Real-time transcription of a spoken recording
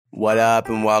What up,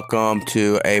 and welcome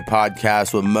to a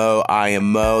podcast with Mo. I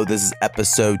am Mo. This is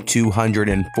episode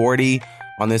 240.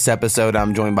 On this episode,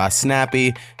 I'm joined by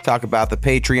Snappy. Talk about the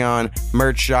Patreon,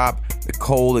 merch shop, the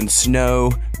cold and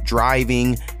snow,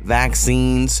 driving,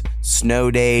 vaccines,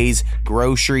 snow days,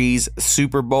 groceries,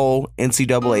 Super Bowl,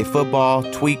 NCAA football,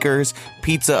 tweakers,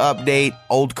 pizza update,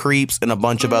 old creeps, and a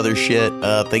bunch of other shit.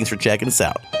 Thanks for checking us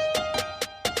out.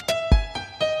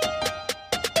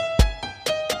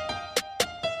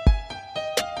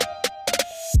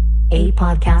 A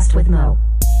podcast with Mo.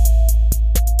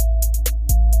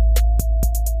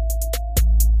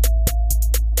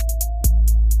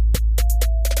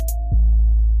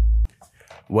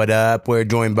 What up? We're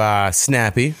joined by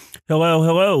Snappy.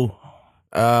 Hello.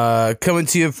 Coming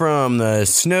to you from the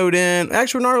snowed in.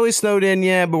 Actually, we're not really snowed in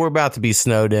yet, but we're about to be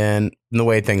snowed in the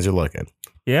way things are looking.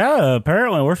 Yeah,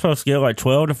 apparently we're supposed to get like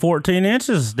 12 to 14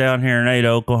 inches down here in Ada,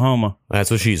 Oklahoma.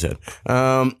 That's what she said.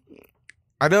 I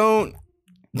don't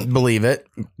believe it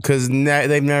because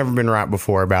they've never been right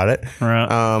before about it.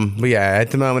 Right. But yeah,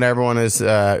 at the moment, everyone is.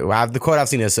 The quote I've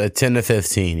seen is 10 to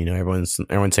 15. You know, everyone's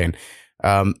saying.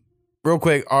 Real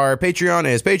quick, our Patreon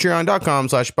is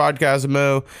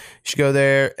patreon.com/podcastmo. You should go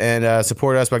there and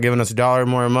support us by giving us $1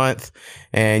 more a month,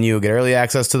 and you'll get early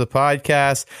access to the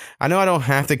podcast. I know I don't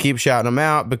have to keep shouting them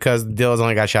out because Dylan's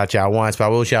only got shout out once, but I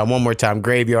will shout one more time: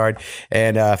 Graveyard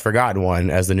and Forgotten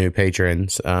One as the new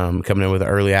patrons coming in with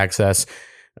early access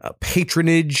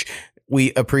patronage.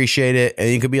 We appreciate it,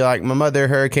 and you could be like my mother,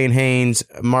 Hurricane Haynes,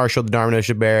 Marshall, the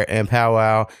Darman Bear, and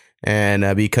Powwow.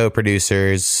 And be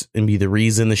co-producers and be the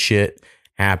reason the shit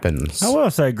happens. I will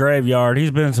say Graveyard,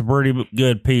 he's been some pretty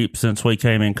good peeps since we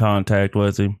came in contact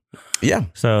with him. Yeah.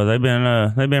 So they've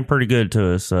been pretty good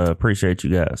to us. Appreciate you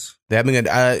guys. They have been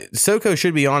good. Soko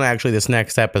should be on actually this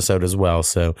next episode as well.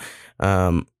 So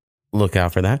look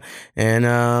out for that. And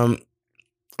I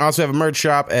also have a merch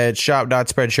shop at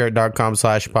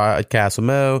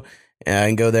shop.spreadshirt.com/podcastmo.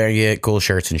 And go there and get cool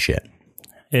shirts and shit.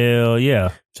 Hell yeah.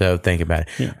 So think about it.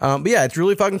 Yeah. But yeah, it's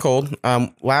really fucking cold.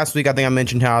 Last week, I think I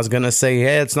mentioned how I was going to say,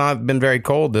 hey, it's not been very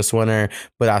cold this winter,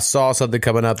 but I saw something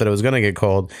coming up that it was going to get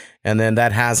cold. And then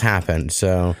that has happened.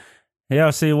 So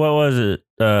yeah, see, what was it?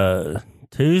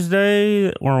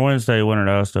 Tuesday or Wednesday when it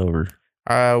iced over?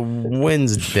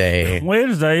 Wednesday.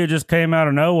 Wednesday, it just came out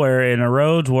of nowhere and the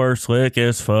roads were slick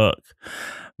as fuck.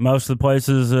 Most of the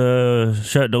places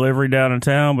shut delivery down in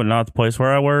town, but not the place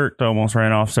where I worked. I almost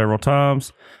ran off several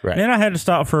times. Right. Then I had to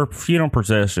stop for a funeral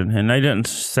procession, and they didn't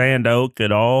sand oak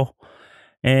at all.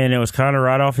 And it was kind of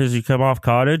right off as you come off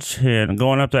Cottage and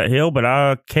going up that hill, but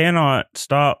I cannot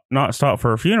not stop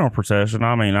for a funeral procession.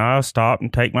 I mean, I stop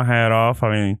and take my hat off.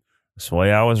 I mean, that's the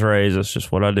way I was raised. That's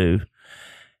just what I do.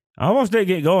 I almost did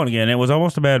get going again. It was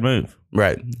almost a bad move.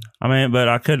 Right. I mean, but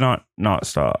I could not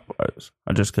stop.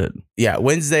 I just couldn't. Yeah,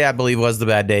 Wednesday, I believe, was the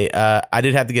bad day. I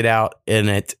did have to get out in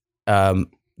it.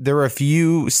 There were a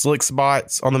few slick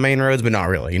spots on the main roads, but not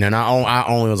really. You know, I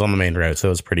only was on the main road, so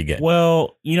it was pretty good.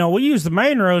 Well, you know, we use the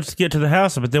main roads to get to the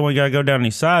house, but then we got to go down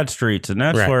these side streets, and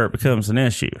that's where it becomes an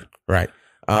issue. Right.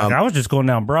 Like I was just going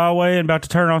down Broadway and about to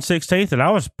turn on 16th, and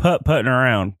I was putting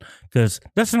around because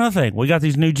that's another thing. We got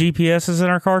these new GPSs in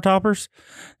our car toppers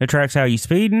that tracks how you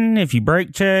speeding, if you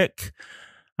brake check.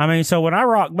 I mean, so when I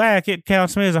rock back, it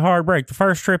counts me as a hard brake. The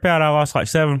first trip out, I lost like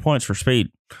 7 points for speed.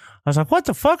 I was like, what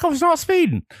the fuck? I was not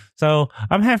speeding. So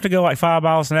I'm having to go like 5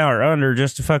 miles an hour under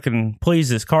just to fucking please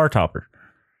this car topper.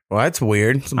 Well, that's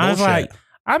weird. I was like,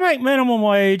 I make minimum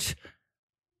wage.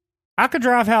 I could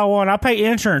drive how I want. I pay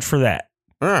insurance for that.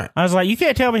 All right. I was like, you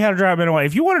can't tell me how to drive minimum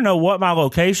wage. If you want to know what my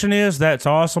location is, that's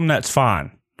awesome. That's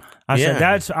fine. I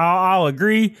said, I'll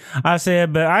agree. I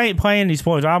said, but I ain't playing these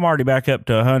points. I'm already back up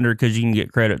to 100 because you can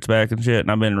get credits back and shit.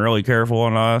 And I've been really careful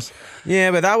on us.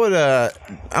 Yeah, but that would, I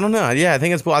don't know. Yeah, I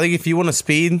think if you want to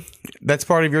speed, that's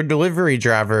part of your delivery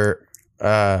driver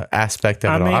aspect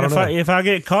of it. I mean, if I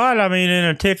get caught, I mean, in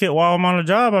a ticket while I'm on a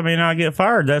job, I mean, I get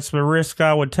fired. That's the risk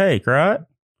I would take, right?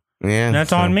 Yeah. And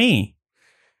that's on me.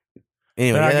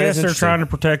 Anyway, but I guess they're trying to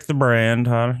protect the brand,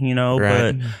 you know,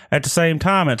 right. But at the same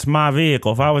time, it's my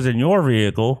vehicle. If I was in your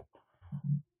vehicle.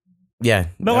 Yeah.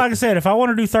 But like I said, if I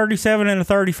want to do 37 and a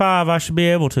 35, I should be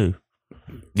able to.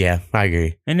 Yeah, I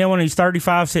agree. And then when these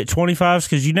 35s hit 25s,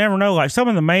 because you never know, like some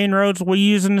of the main roads we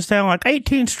use in this town, like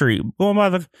 18th Street, going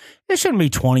by it shouldn't be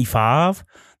 25.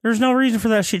 There's no reason for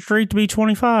that street to be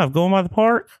 25. Going by the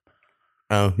park.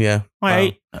 Oh, yeah.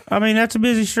 I mean, that's a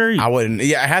busy street. I wouldn't.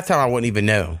 Yeah, at halftime, I wouldn't even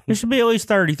know. It should be at least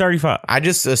 30, 35. I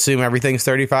just assume everything's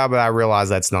 35, but I realize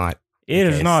that's not. It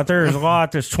is not. There's a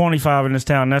lot that's 25 in this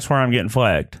town. And that's where I'm getting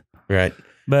flagged. Right.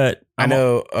 But I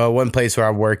know one place where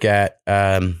I work at,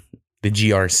 the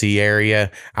GRC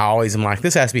area, I always am like,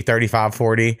 this has to be 35,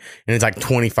 40, and it's like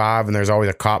 25, and there's always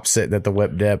a cop sitting at the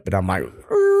whip dip, and I'm like,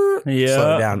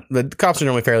 slow it down. The cops are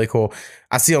normally fairly cool.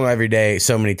 I see them every day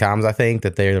so many times, I think,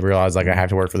 that they realize like I have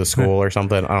to work for the school or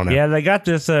something. I don't know. Yeah, they got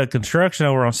this construction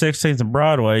over on 16th and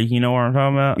Broadway. You know what I'm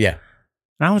talking about? Yeah.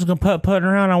 And I was going to putting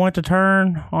around. I went to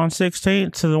turn on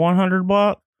 16th to the 100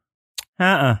 block.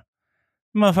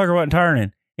 Motherfucker wasn't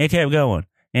turning. It kept going.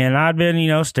 And I'd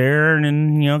been, staring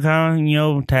and, kind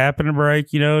of, tapping the brake,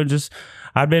 just,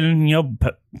 I'd been,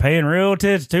 paying real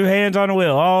attention, 2 hands on the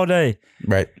wheel all day.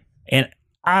 Right. And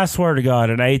I swear to God,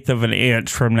 1/8 of an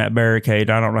inch from that barricade,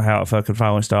 I don't know how it fucking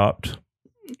finally stopped.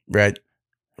 Right.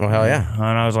 Well, hell yeah. And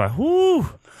I was like, whoo.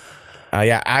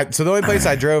 So the only place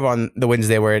I drove on the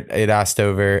Wednesday where it asked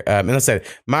over, and let's say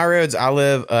my roads, I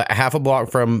live a half a block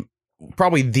from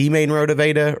probably the main road of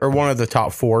Ada, or one of the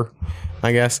top 4,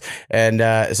 I guess. And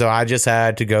so I just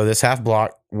had to go this half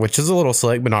block, which is a little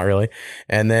slick, but not really.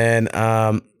 And then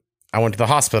I went to the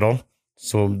hospital.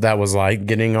 So that was like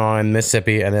getting on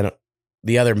Mississippi, and then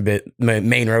the other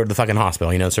main road to the fucking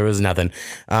hospital, so it was nothing.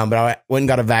 But I went and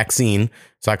got a vaccine.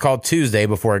 So I called Tuesday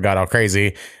before it got all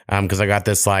crazy, because I got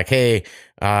this like, hey,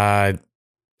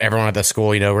 everyone at the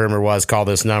school, rumor was call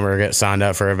this number, get signed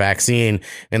up for a vaccine.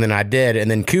 And then I did.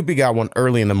 And then Koopy got one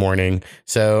early in the morning.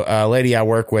 So a lady I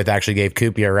work with actually gave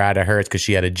Koopy a ride to hers because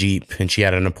she had a Jeep and she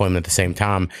had an appointment at the same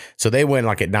time. So they went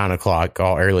like at 9 o'clock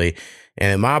all early.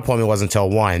 And my appointment wasn't until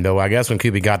 1. But I guess when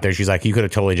Koopy got there, she's like, you could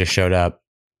have totally just showed up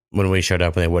when we showed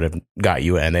up, and they would have got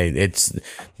you in. It's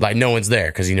like no one's there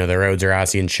because, the roads are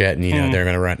icy and shit, and, they're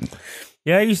going to run.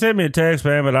 Yeah, you sent me a text,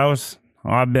 man, but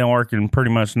I've been working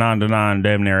pretty much 9 to 9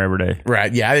 damn near every day.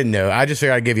 Right. Yeah, I didn't know. I just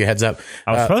figured I'd give you a heads up.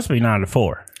 I was supposed to be 9 to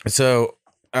 4. So,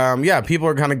 people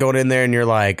are kind of going in there, and you're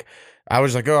like, I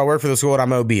was like, oh, I work for the school and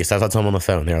I'm obese. That's what I told them on the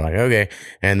phone. They're like, okay.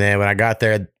 And then when I got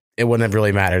there, it wouldn't have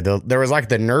really mattered. There was like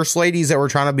the nurse ladies that were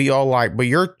trying to be all like, but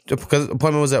your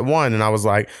appointment was at 1. And I was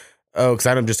like, oh, because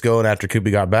I didn't just go in after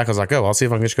Koopy got back. I was like, oh, I'll see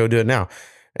if I can just go do it now.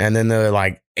 And then the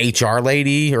like HR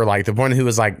lady, or like the one who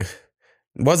was like,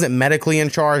 wasn't medically in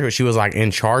charge, but she was like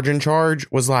in charge,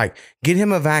 was like, get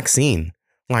him a vaccine.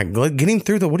 Like, get him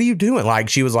through what are you doing? Like,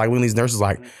 she was like, one of these nurses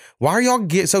like, why are y'all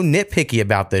get so nitpicky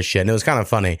about this shit? And it was kind of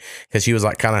funny because she was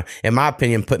like kind of, in my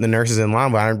opinion, putting the nurses in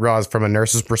line. But I didn't realize from a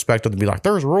nurse's perspective to be like,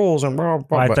 there's rules and blah,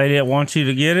 blah, Like but, they didn't want you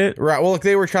to get it? Right. Well, look,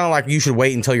 they were kind of like, you should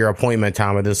wait until your appointment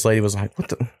time. And this lady was like,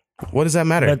 what does that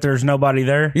matter? But there's nobody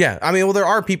there? Yeah. I mean, well, there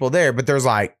are people there, but there's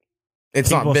like, it's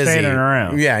people not busy. Standing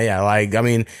around. Yeah. Like, I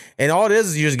mean, and all it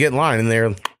is you just get in line and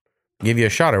they'll give you a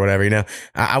shot or whatever,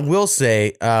 I will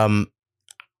say,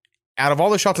 out of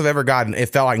all the shots I've ever gotten, it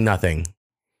felt like nothing.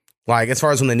 Like, as far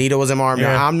as when the needle was in my arm,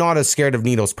 I'm not a scared of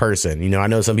needles person. I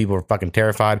know some people are fucking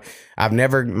terrified. I've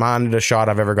never minded a shot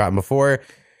I've ever gotten before.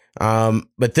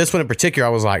 But this one in particular,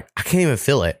 I was like, I can't even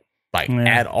feel it,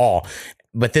 at all.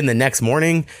 But then the next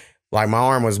morning, like, my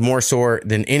arm was more sore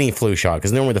than any flu shot,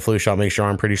 because normally the flu shot makes your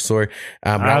arm pretty sore.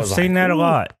 But I've seen that a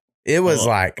lot. It was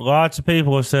like, lots of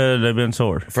people have said they've been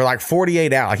sore for like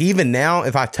 48 hours. Like, even now,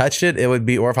 if I touched it, it would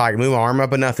be, or if I move my arm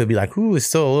up enough, it'd be like, ooh, it's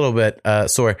still a little bit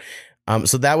sore.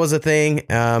 So that was a thing.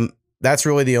 That's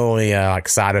really the only like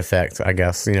side effect, I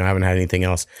guess. I haven't had anything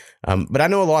else. But I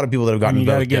know a lot of people that have gotten you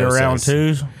got to get around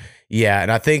too. Yeah,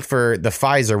 and I think for the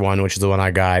Pfizer one, which is the one I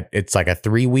got, it's like a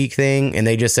 3-week thing, and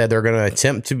they just said they're going to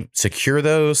attempt to secure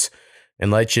those and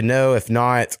let you know. If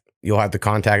not, you'll have to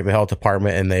contact the health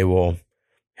department, and they will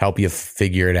help you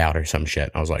figure it out or some shit.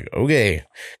 I was like, okay,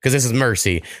 because this is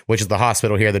Mercy, which is the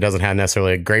hospital here that doesn't have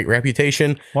necessarily a great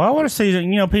reputation. Well, I want to see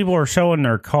that, people are showing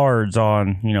their cards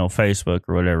on, Facebook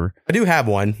or whatever. I do have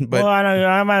one, but well, I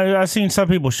know I've seen some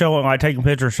people showing, like taking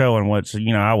pictures showing what's,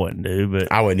 I wouldn't do,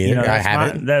 but I wouldn't either. I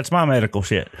haven't. That's my medical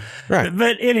shit. Right.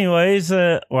 But anyways,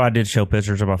 I did show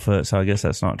pictures of my foot, so I guess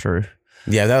that's not true.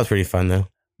 Yeah, that was pretty fun though.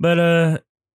 But,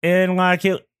 and like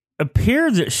it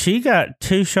appeared that she got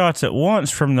 2 shots at once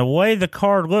from the way the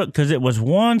card looked, because it was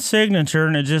one signature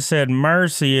and it just said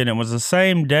Mercy and it was the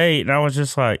same date, and I was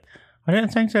just like, I didn't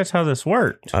think that's how this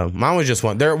worked. Mine was just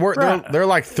one. There are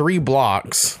like 3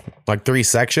 blocks, like 3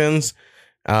 sections,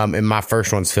 and my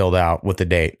first one's filled out with the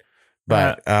date,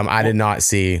 but I did not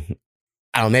see.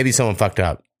 I don't know, maybe someone fucked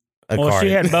up. Well, she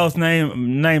had both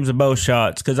names of both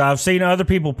shots, because I've seen other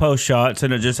people post shots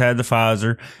and it just had the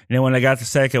Pfizer. And then when they got the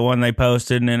second one, they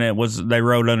posted, and then they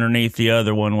wrote underneath the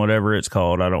other one, whatever it's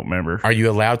called. I don't remember. Are you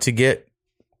allowed to get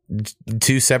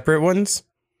 2 separate ones?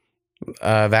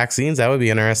 Vaccines? That would be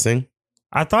interesting.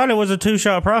 I thought it was a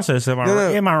 2-shot process. Am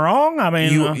I wrong? I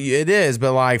mean, it is,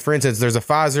 but like for instance, there's a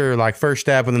Pfizer like first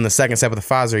step and then the second step of the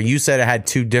Pfizer. You said it had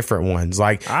 2 different ones.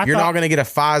 Like you're not going to get a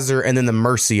Pfizer and then the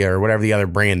Mercia or whatever the other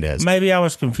brand is. Maybe I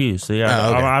was confused.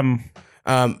 Yeah,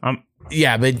 okay.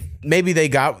 Yeah, but maybe they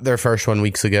got their first one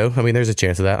weeks ago. I mean, there's a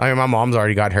chance of that. I mean, my mom's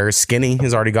already got hers. Skinny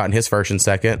has already gotten his first and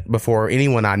second before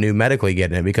anyone I knew medically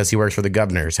getting it because he works for the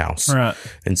governor's house. Right.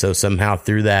 And so somehow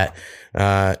through that,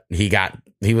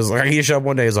 he was like, he showed up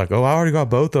one day. He's like, oh, I already got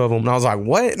both of them. And I was like,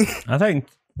 what? I think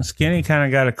Skinny kind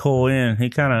of got a cool in. He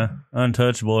kind of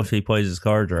untouchable if he plays his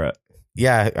cards right.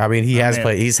 Yeah, I mean,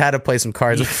 he's had to play some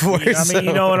cards before. I mean,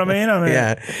 you know what I mean?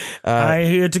 Yeah.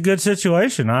 It's a good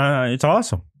situation. It's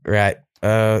awesome. Right.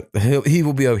 He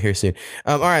will be over here soon.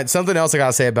 All right. Something else I got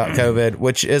to say about COVID,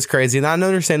 which is crazy. And I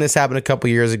understand this happened a couple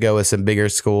years ago with some bigger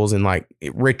schools in like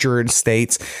richer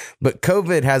states, but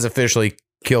COVID has officially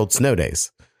killed snow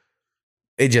days.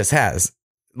 It just has.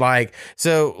 Like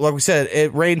we said,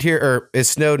 it rained here or it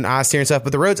snowed and iced here and stuff,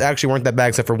 but the roads actually weren't that bad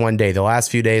except for one day. The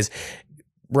last few days,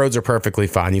 roads are perfectly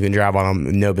fine. You can drive on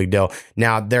them. No big deal.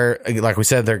 Now like we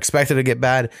said, they're expected to get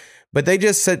bad. But they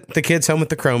just sent the kids home with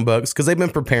the Chromebooks because they've been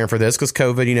preparing for this because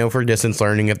COVID, for distance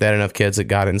learning, if they had enough kids that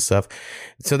got it and stuff.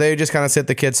 So they just kind of sent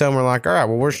the kids home. We're like, all right,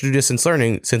 well, we're going to do distance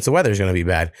learning since the weather's going to be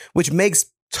bad, which makes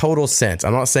total sense.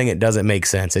 I'm not saying it doesn't make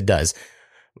sense. It does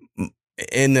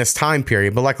in this time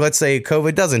period. But like, let's say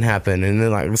COVID doesn't happen. And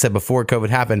then like I said, before COVID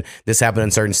happened, this happened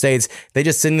in certain states. They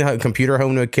just send a computer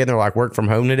home to a kid and they're like, work from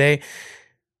home today.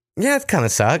 Yeah, it kind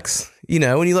of sucks.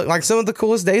 When you look like some of the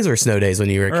coolest days were snow days when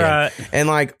you were a kid. Right. And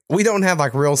like, we don't have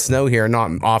like real snow here.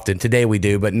 Not often. Today we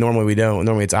do, but normally we don't.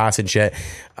 Normally it's ice and shit.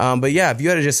 But yeah, if you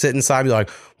had to just sit inside and be like,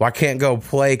 well, I can't go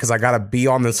play because I got to be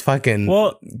on this fucking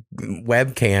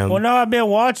webcam. Well, no, I've been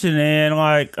watching and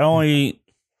like only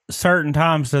certain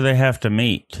times do they have to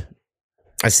meet.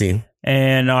 I see.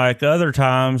 And like other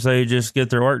times they just get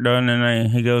their work done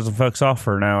and he goes and fucks off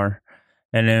for an hour.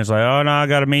 And then it's like, oh, no, I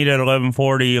got to meet at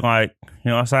 11:40. Like,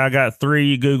 I say I got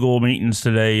 3 Google meetings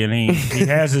today, and he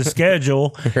has his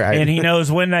schedule, right. And he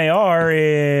knows when they are.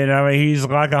 And I mean, he's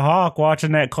like a hawk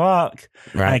watching that clock.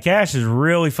 Right. And Cash is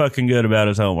really fucking good about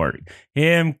his homework.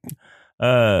 Him,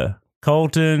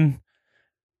 Colton,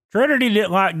 Trinity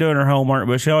didn't like doing her homework,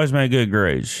 but she always made good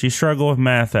grades. She struggled with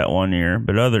math that one year,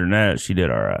 but other than that, she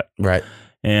did all right. Right.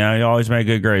 And he always made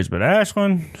good grades. But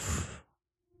Ashlyn.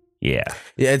 Yeah,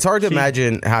 it's hard to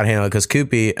imagine how to handle it because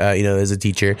Koopy, is a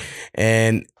teacher,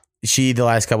 and she the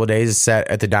last couple of days sat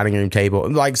at the dining room table.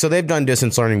 Like, so they've done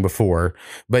distance learning before,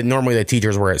 but normally the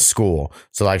teachers were at school,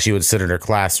 so like she would sit in her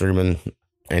classroom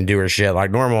and do her shit like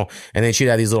normal, and then she'd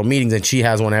have these little meetings, and she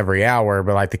has one every hour,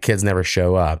 but like the kids never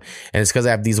show up, and it's because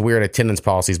they have these weird attendance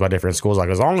policies by different schools. Like,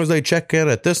 as long as they check in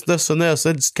at this, and this,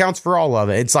 it counts for all of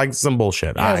it. It's like some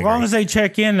bullshit. Yeah, as long as they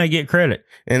check in, they get credit.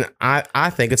 And I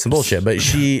think it's some bullshit, but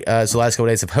she, so the last couple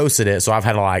of days have hosted it. So I've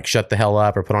had to like shut the hell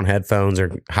up or put on headphones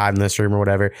or hide in this room or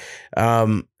whatever.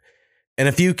 And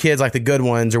a few kids, like the good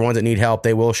ones or ones that need help,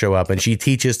 they will show up and she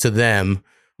teaches to them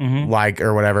like,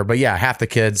 or whatever. But yeah, half the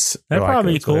kids. That'd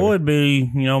probably be cool. Whatever. It'd be,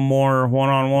 more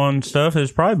one-on-one stuff.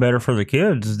 It's probably better for the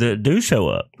kids that do show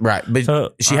up. Right. But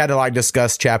so, she had to like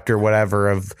discuss chapter whatever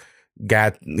of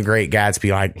The Great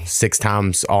Gatsby like 6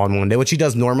 times all in one day, which she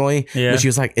does normally. Yeah. But she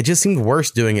was like, it just seemed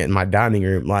worse doing it in my dining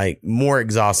room, like more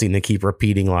exhausting to keep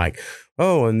repeating like,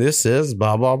 oh, and this is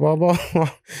blah, blah, blah, blah.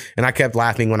 And I kept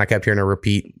laughing when I kept hearing her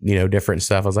repeat, different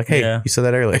stuff. I was like, hey, you said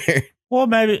that earlier. Well,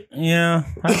 maybe. Yeah,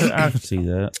 I could see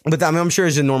that. But I mean, I'm sure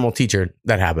as a normal teacher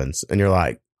that happens. And you're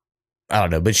like, I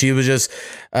don't know, but she was just,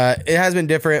 it has been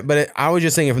different, but I was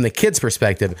just thinking from the kids'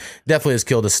 perspective, definitely has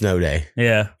killed a snow day.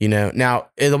 Yeah. Now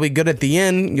it'll be good at the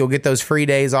end. You'll get those free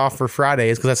days off for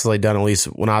Fridays because that's what they've done, at least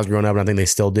when I was growing up. And I think they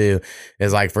still do,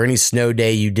 is like for any snow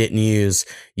day you didn't use,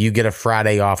 you get a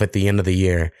Friday off at the end of the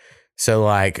year. So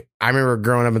like, I remember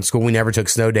growing up in school, we never took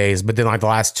snow days, but then like the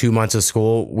last 2 months of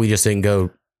school, we just didn't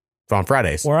go on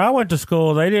Fridays. Where I went to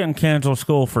school, they didn't cancel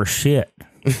school for shit.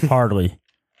 Hardly.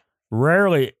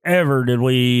 Rarely ever did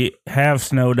we have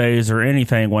snow days or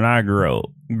anything when I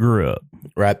grew up.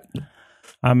 Right.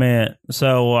 I mean,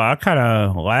 so I kind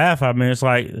of laugh. I mean, it's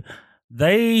like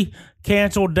they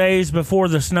cancel days before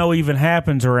the snow even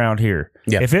happens around here.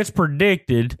 Yep. If it's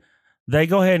predicted, they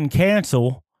go ahead and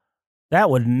cancel. That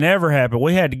would never happen.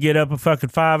 We had to get up at fucking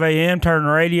 5 a.m., turn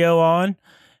the radio on,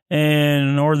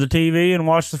 or the TV and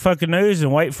watch the fucking news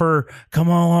and wait for come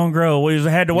on grow. We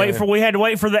had to wait for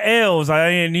the L's. I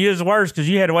mean, it was worse because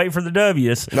you had to wait for the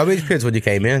W's. Nobody's kids when you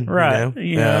came in, right?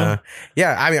 Yeah.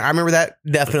 I mean, I remember that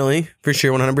definitely for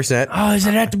sure, 100%. Oh, is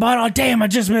it at the bottom? Oh, damn! I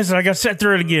just missed it. I got to set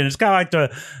through it again. It's kind of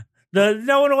like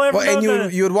No one will ever Well, know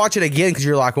and you would watch it again because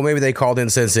you're like, well, maybe they called in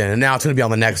since then, and now it's going to be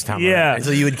on the next time. Yeah. And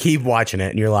so you would keep watching it,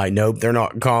 and you're like, nope, they're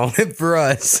not calling it for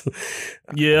us.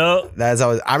 Yeah. That's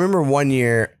always. I remember one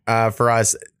year for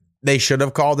us, they should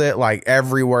have called it. Like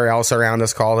everywhere else around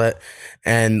us called it,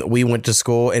 and we went to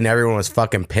school, and everyone was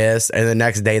fucking pissed. And the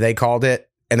next day they called it,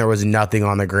 and there was nothing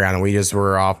on the ground, and we just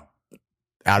were off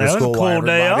out of That was school. a while cool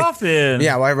day everybody- off then.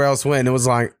 Yeah, while everyone else went, it was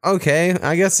like, okay,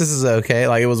 I guess this is okay.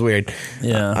 Like it was weird.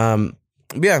 Yeah.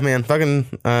 Yeah, man, fucking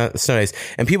snow days.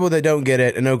 And people that don't get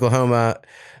it in Oklahoma,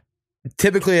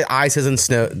 typically it ices and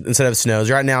snow instead of snows.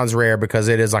 Right now it's rare because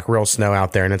it is like real snow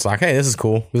out there, and it's like, hey, this is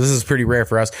cool. This is pretty rare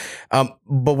for us.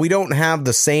 But we don't have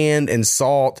the sand and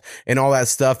salt and all that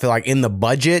stuff like in the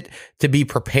budget to be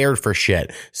prepared for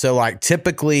shit. So like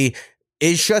typically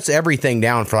it shuts everything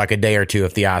down for like a day or two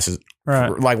if the ice is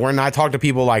Right. like when I talk to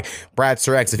people like Brad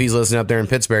Surex, if he's listening up there in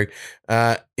Pittsburgh,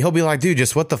 he'll be like, dude,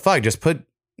 just what the fuck?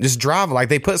 Just drive, like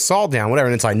they put salt down, whatever.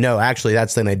 And it's like, no, actually,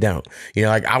 that's the thing they don't. You know,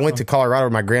 like I went to Colorado where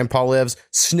my grandpa lives,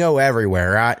 snow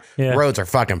everywhere, right? Yeah. Roads are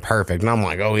fucking perfect. And I'm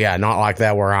like, oh, yeah, not like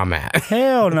that where I'm at.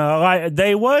 Hell no. Like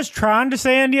they was trying to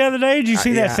sand the other day. Did you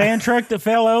see yeah. that sand truck that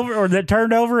fell over or that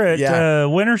turned over at Yeah.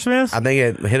 Wintersmiths? I think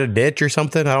it hit a ditch or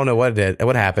something. I don't know what it did.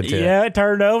 What happened to it? Yeah, it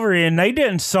turned over, and they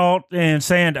didn't salt and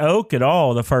sand oak at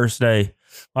all the first day.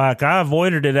 Like I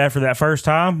avoided it after that first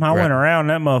time. I went around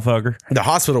that motherfucker. The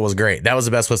hospital was great. That was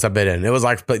the best place I've been in. It was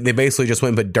like they basically just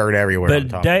went and put dirt everywhere. on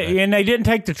top But of it. they didn't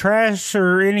take the trash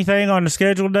or anything on the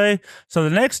scheduled day. So the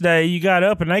next day you got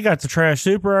up and they got the trash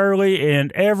super early,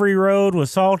 and every road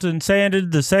was salted and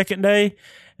sanded the second day,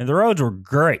 and the roads were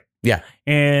great. Yeah.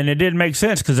 And it didn't make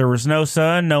sense because there was no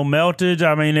sun, no meltage.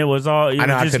 I mean, it was all. I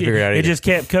know, I couldn't figure it out It either. just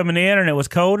kept coming in, and it was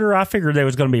colder. I figured they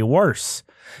was going to be worse,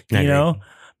 I agree. you know.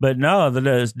 But no,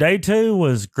 the day two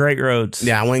was great roads.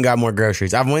 Yeah, I went and got more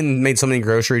groceries. I've went and made so many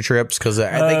grocery trips because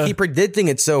they keep predicting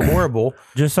it's so horrible.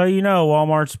 Just so you know,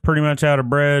 Walmart's pretty much out of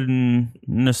bread and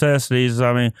necessities.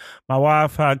 I mean, my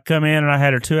wife, I come in and I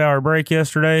had a 2-hour break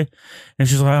yesterday, and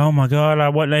she's like, "Oh my God, I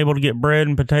wasn't able to get bread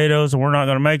and potatoes, and we're not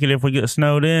going to make it if we get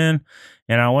snowed in."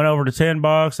 And I went over to 10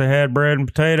 Box. They had bread and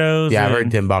potatoes. Yeah, I've and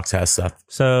heard Tim Box has stuff.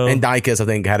 So And Dicus, I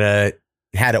think, had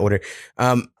to order.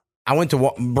 I went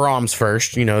to Brahms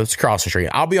first. You know, it's across the street.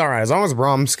 I'll be all right. As long as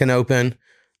Brahms can open,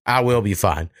 I will be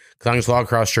fine. Because I can just walk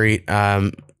across the street.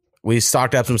 We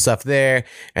stocked up some stuff there.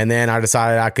 And then I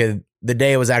decided the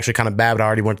day was actually kind of bad, but I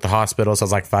already went to the hospital. So I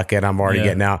was like, fuck it. I'm already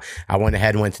getting out. I went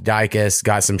ahead and went to Dicus,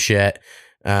 got some shit,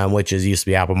 which used to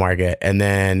be Apple Market. And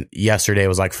then yesterday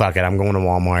was like, fuck it. I'm going to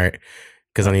Walmart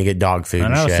because I need to get dog food I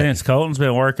and know shit. since Colton's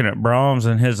been working at Brahms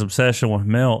and his obsession with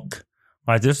milk.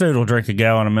 Like this dude will drink a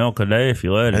gallon of milk a day if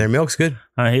you let And their him. milk's good.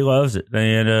 He loves it.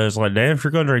 And it's like, damn, if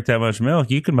you're going to drink that much milk,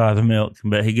 you can buy the milk.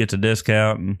 But he gets a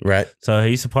discount. And Right. so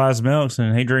he supplies milks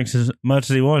and he drinks as much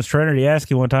as he wants. Trinity asked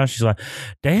him one time, she's like,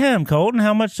 damn, Colton,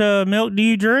 how much milk do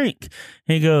you drink?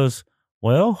 He goes,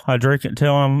 well, I drink it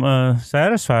until I'm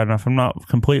satisfied. And if I'm not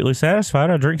completely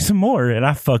satisfied, I drink some more. And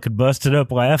I fucking busted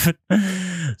up laughing.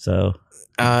 So,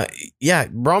 yeah,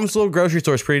 Brahms little grocery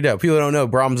store is pretty dope. People don't know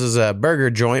Brahms is a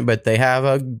burger joint, but they have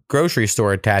a grocery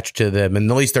store attached to them, and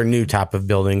at least they're new type of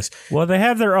buildings. well, they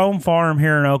have their own farm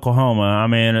here in Oklahoma. I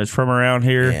mean, it's from around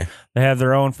here. Yeah. They have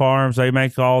their own farms. They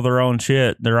make all their own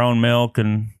shit, their own milk.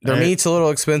 And Their meat's a little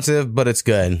expensive, but it's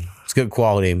good. It's good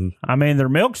quality. I mean, their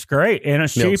milk's great and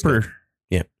it's Milk's cheaper. good.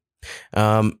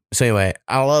 So anyway,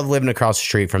 I love living across the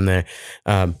street from there.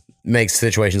 Makes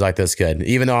situations like this good,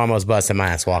 even though I almost busted my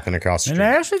ass walking across the And street.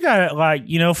 they actually got it, like,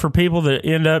 you know, for people that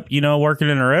end up, you know, working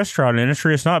in the restaurant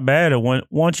industry, it's not bad.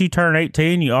 Once you turn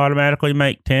 18, you automatically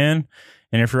make 10.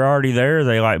 And if you're already there,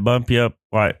 they like bump you up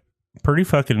like pretty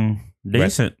fucking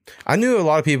decent. I knew a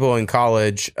lot of people in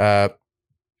college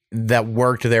that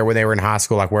worked there when they were in high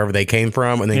school, like wherever they came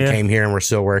from, and then Yeah. came here and were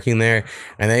still working there,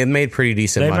 and they made pretty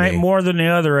decent They money. make more than the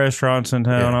other restaurants in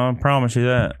town. Yeah. I promise you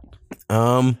that.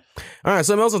 All right,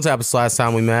 something else that's happened last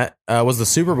time we met was the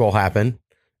Super Bowl happened.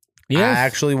 I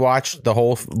actually watched the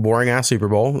whole boring ass Super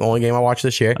Bowl, the only game I watched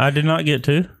this year. I did not get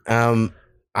to. I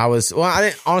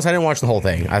didn't watch the whole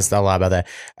thing. I lie about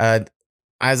that.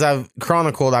 As I've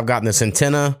chronicled, I've gotten this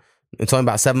antenna. It's only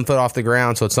about 7 foot off the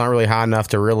ground, so it's not really high enough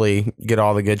to really get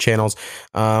all the good channels.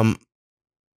 And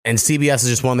CBS is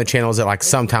just one of the channels that like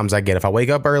sometimes I get. If I wake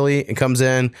up early, it comes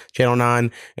in channel 9,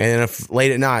 and then if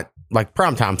late at night, like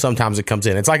prime time, sometimes it comes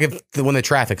in. It's like when the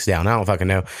traffic's down. I don't fucking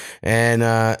know. And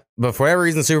but for whatever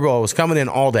reason, the Super Bowl was coming in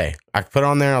all day. I put it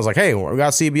on there and I was like, hey, we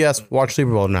got CBS, watch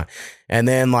Super Bowl tonight. And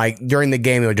then like during the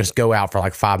game, it would just go out for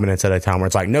like 5 minutes at a time where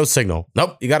it's like no signal.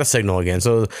 Nope, you got a signal again.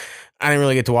 So I didn't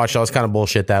really get to watch it. I was kind of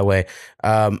bullshit that way.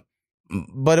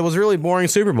 But it was a really boring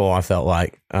Super Bowl, I felt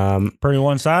like. Pretty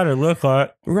one-sided, look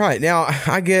like. Right. Now,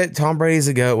 I get Tom Brady's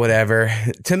a GOAT, whatever.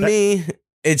 To me,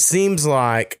 it seems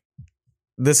like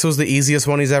this was the easiest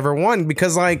one he's ever won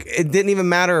because, like, it didn't even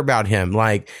matter about him.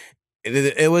 Like,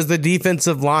 it was the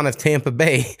defensive line of Tampa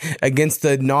Bay against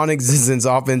the non-existent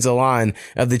offensive line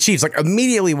of the Chiefs. Like,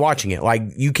 immediately watching it, like,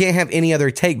 you can't have any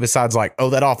other take besides, like, oh,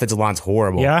 that offensive line's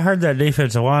horrible. Yeah, I heard that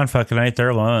defensive line fucking ate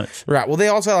their lunch. Right. Well, they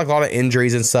also had, like, a lot of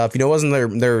injuries and stuff. You know, it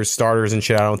wasn't their starters and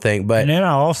shit, I don't think. But And then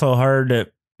I also heard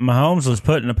that Mahomes was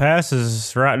putting the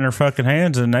passes right in their fucking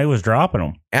hands and they was dropping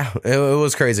them. yeah, it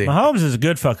was crazy. Mahomes is a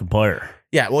good fucking player.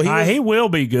 Yeah, well, He will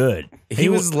be good. he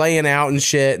was laying out and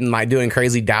shit and like doing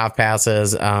crazy dive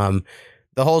passes.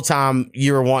 The whole time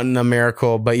you were wanting a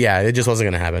miracle, but yeah, it just wasn't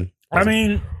going to happen. I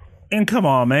mean, and come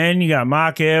on, man. You got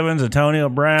Mike Evans, Antonio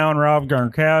Brown, Rob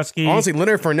Gronkowski. Honestly,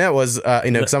 Leonard Fournette was,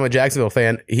 because I'm a Jacksonville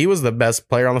fan, he was the best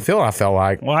player on the field, I felt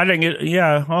like. Well, I didn't get,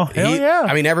 yeah. Oh, hell yeah.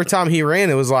 I mean, every time he ran,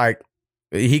 it was like,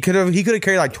 he could have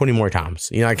carried like 20 more times.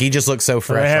 You know, like he just looked so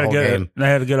fresh the whole game. They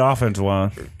had a good offensive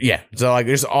line. Yeah. So like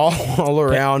just all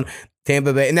around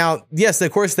Tampa Bay. Now, yes, of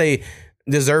course they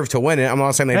deserve to win it. I'm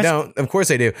not saying they don't. Of course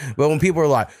they do. But when people are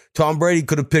like, Tom Brady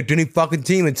could have picked any fucking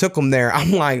team and took them there,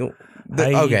 I'm like,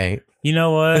 okay. You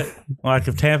know what? Like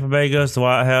if Tampa Bay goes to the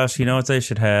White House, you know what they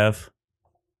should have?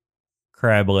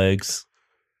 Crab legs.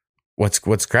 What's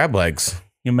crab legs?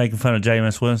 You're making fun of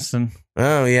Jameis Winston.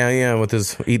 Oh yeah, with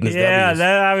his eating his yeah,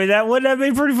 W's. wouldn't that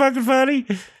be pretty fucking funny?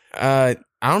 I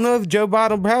don't know if Joe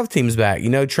Biden will have teams back. You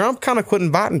know, Trump kind of quit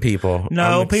inviting people.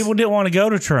 No, people didn't want to go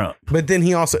to Trump. But then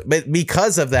but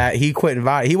because of that, he quit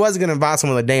inviting. He wasn't going to invite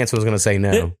someone to dance. Was going to say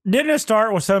no. Didn't it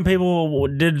start with some people?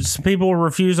 Did some people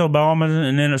refuse Obama,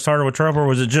 and then it started with Trump, or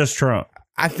was it just Trump?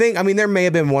 I think, there may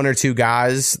have been one or two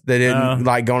guys that didn't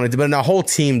like going to, but the whole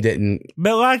team didn't.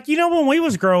 But like, when we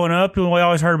was growing up and we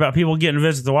always heard about people getting to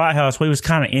visit the White House, we was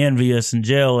kind of envious and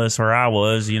jealous, or I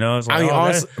was, It's like,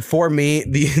 honestly, for me,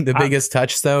 the biggest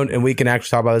touchstone, and we can actually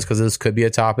talk about this because this could be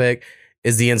a topic,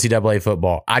 is the NCAA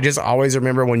football. I just always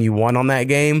remember when you won on that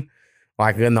game,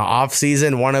 like in the off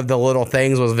season, one of the little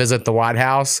things was visit the White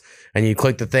House, and you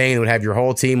click the thing, it would have your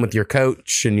whole team with your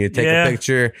coach, and you take a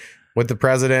picture with the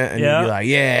president, and you'd be like,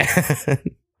 yeah.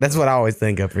 That's what I always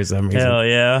think of for some reason. Hell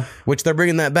yeah. Which they're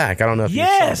bringing that back. I don't know if you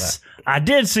saw that. I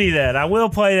did see that. I will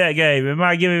play that game. It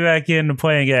might get me back into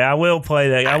playing game. I will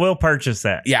play that. I will purchase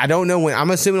that. Yeah, I don't know when.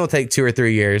 I'm assuming it'll take 2 or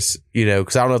 3 years,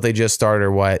 because I don't know if they just started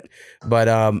or what. But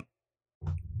I'm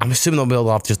assuming they'll build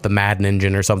off just the Madden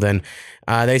engine or something.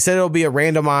 They said it'll be a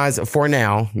randomized for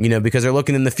now, because they're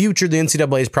looking in the future. The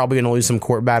NCAA is probably going to lose some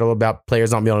court battle about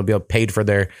players not being able to be paid for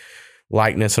their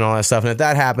likeness and all that stuff. And if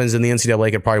that happens, then the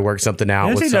NCAA could probably work something out.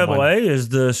 The with someone. NCAA is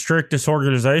the strictest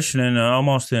organization in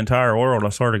almost the entire world. I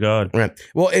swear to God. Right.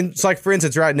 Well, and it's like, for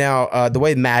instance, right now, the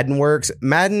way Madden works,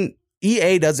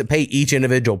 EA doesn't pay each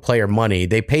individual player money.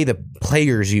 They pay the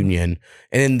players union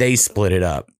and then they split it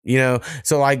up,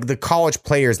 So like the college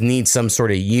players need some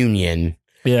sort of union.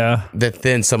 Yeah. That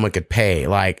then someone could pay.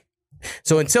 Like,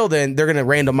 so until then, they're going to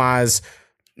randomize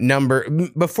number.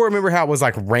 Before, remember how it was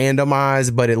like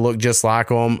randomized, but it looked just like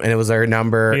them and it was their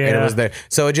number and it was their,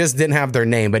 so it just didn't have their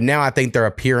name. But now I think their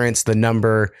appearance, the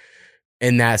number,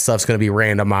 and that stuff's going to be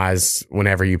randomized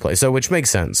whenever you play. So, which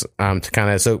makes sense to kind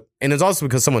of, so, and it's also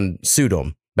because someone sued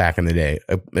them back in the day,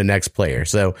 the next player.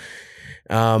 So,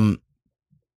 but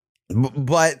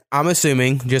I'm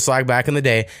assuming, just like back in the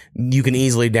day, you can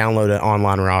easily download an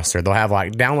online roster. They'll have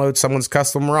like download someone's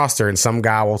custom roster, and some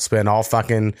guy will spend all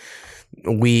fucking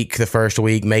the first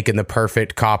week making the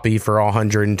perfect copy for all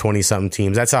 120 something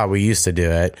teams. That's how we used to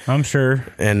do it. I'm sure.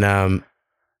 And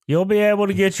you'll be able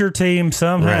to get your team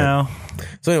somehow. Right.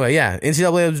 So anyway, yeah,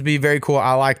 NCAA would be very cool.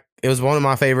 It was one of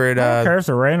my favorite. I don't care if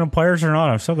they're random players or not.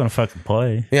 I'm still going to fucking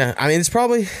play. Yeah, I mean,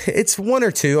 it's one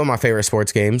or two of my favorite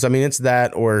sports games. I mean, it's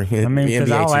that or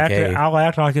because I'll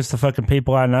act like it's the fucking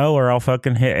people I know, or I'll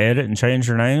fucking hit edit and change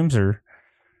their names, or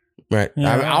right.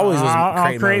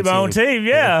 I'll create my own team.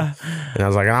 Yeah. And I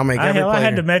was like, I'll make every player. I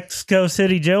had the Mexico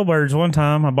City Jailbirds one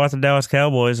time. I bought the Dallas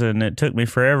Cowboys, and it took me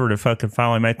forever to fucking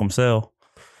finally make them sell.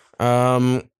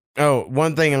 Oh,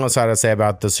 one thing else I had to say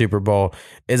about the Super Bowl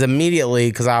is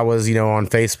immediately, because I was, on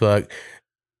Facebook,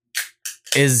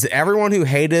 is everyone who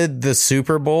hated the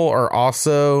Super Bowl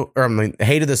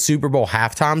hated the Super Bowl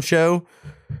halftime show,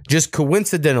 just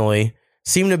coincidentally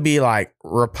seemed to be like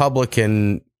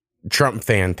Republican Trump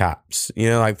fan types,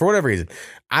 like for whatever reason.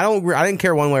 I didn't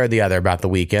care one way or the other about the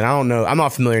weekend. I don't know. I'm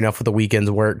not familiar enough with the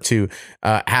weekend's work to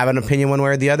have an opinion one way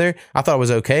or the other. I thought it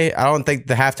was okay. I don't think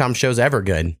the halftime show's ever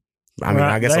good. I mean,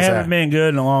 I guess they I'll say haven't been good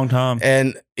in a long time.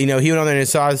 And, you know, he went on there and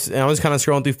saw us, and I was kind of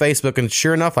scrolling through Facebook, and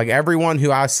sure enough, like everyone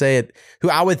who I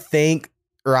would think,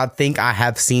 or I think I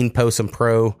have seen post some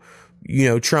pro, you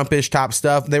know, Trumpish top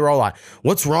stuff, they were all like,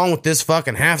 what's wrong with this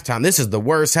fucking halftime? This is the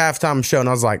worst halftime show. And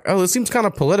I was like, oh, this seems kind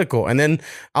of political. And then,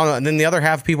 I don't know, and then the other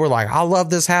half of people were like, I love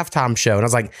this halftime show. And I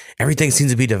was like, everything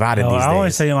seems to be divided these days. I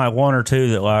only seen like one or two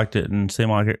that liked it and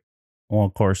seemed like it. Well,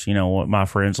 of course, you know what my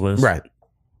friends list. Right.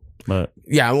 But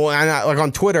yeah, well, like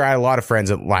on Twitter, I had a lot of friends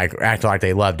that like acted like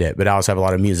they loved it, but I also have a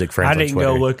lot of music friends. I didn't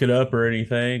go look it up or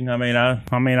anything. I mean,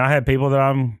 I had people that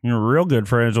I'm real good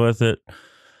friends with that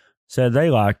said they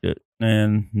liked it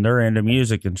and they're into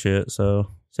music and shit. So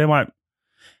same like,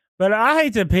 but I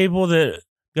hate the people that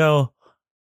go,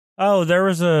 oh, there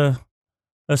was a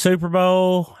Super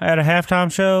Bowl at a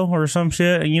halftime show or some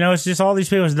shit. And, you know, it's just all these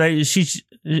people.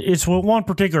 It's one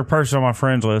particular person on my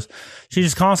friends list. She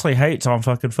just constantly hates on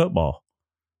fucking football.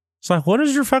 It's like, what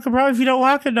is your fucking problem? If you don't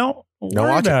like it, don't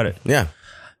worry about it. Yeah.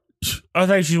 I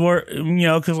think she's you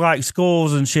know, because like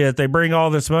schools and shit, they bring all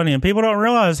this money, and people don't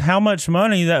realize how much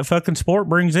money that fucking sport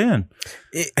brings in.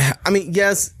 I mean,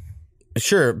 yes,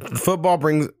 sure, football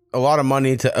brings a lot of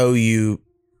money to OU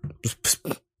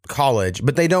college,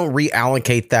 but they don't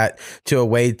reallocate that to a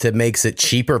way that makes it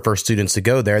cheaper for students to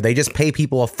go there. They just pay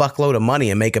people a fuckload of money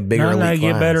and make a bigger league. They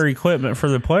get better equipment for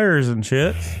the players and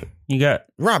shit. You got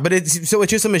right, but it's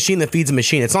just a machine that feeds a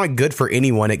machine. It's not good for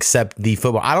anyone except the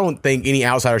football. I don't think any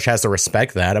outsider has to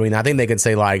respect that. I mean, I think they can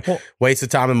say like waste of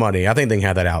time and money. I think they can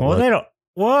have that outlook. Well, they don't.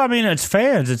 Well, I mean, it's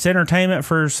fans. It's entertainment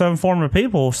for some form of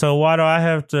people. So why do I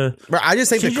have to? I just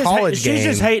think the college game. She's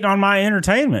just hating on my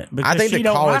entertainment. I think the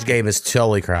college game is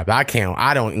totally crap. I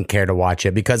don't care to watch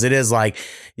it because it is like,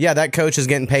 yeah, that coach is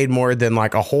getting paid more than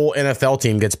like a whole NFL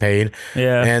team gets paid.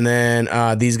 Yeah. And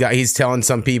then these guys, he's telling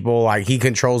some people like he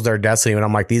controls their destiny. And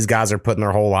I'm like, these guys are putting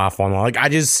their whole life on. Like,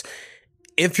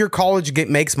 if your college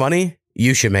makes money,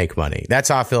 you should make money. That's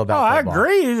how I feel about football. I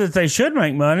agree that they should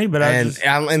make money, but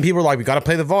and people are like, we got to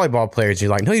play the volleyball players. You're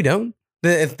like, no, you don't.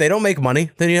 If they don't make money,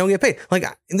 then you don't get paid. Like,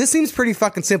 this seems pretty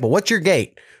fucking simple. What's your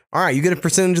gate? All right, you get a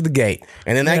percentage of the gate,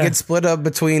 and then that gets split up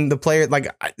between the players.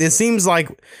 Like, it seems like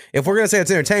if we're gonna say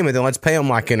it's entertainment, then let's pay them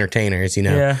like entertainers. You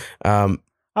know? Yeah.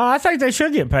 I think they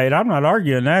should get paid. I'm not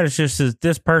arguing that. It's just that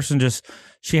this person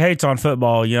she hates on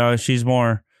football. You know, she's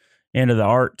more into the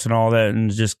arts and all that,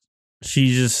 and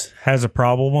she just has a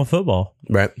problem with football.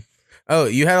 Right. Oh,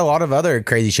 you had a lot of other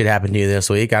crazy shit happen to you this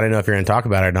week. I don't know if you're going to talk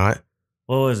about it or not.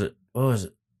 What was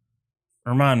it?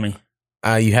 Remind me.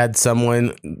 You had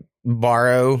someone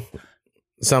borrow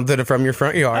something from your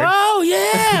front yard. Oh,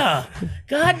 yeah.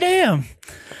 Goddamn.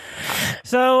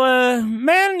 So,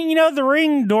 man, you know, the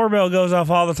Ring doorbell goes off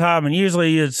all the time, and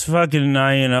usually it's fucking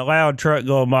a loud truck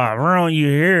going by. Wrong, you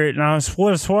hear it, and I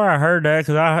would swear I heard that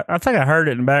because I think I heard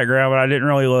it in the background, but I didn't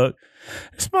really look.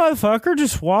 This motherfucker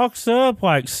just walks up,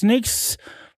 like sneaks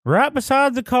right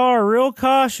beside the car, real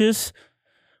cautious,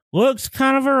 looks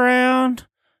kind of around,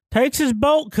 takes his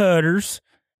bolt cutters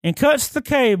and cuts the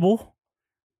cable,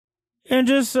 and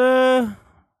just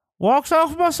walks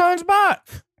off my son's bike.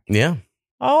 Yeah.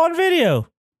 All on video.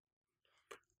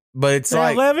 But it's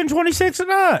like 11:26 at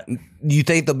night. You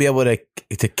think they'll be able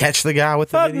to catch the guy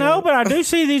with the video? No, but I do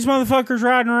see these motherfuckers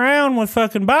riding around with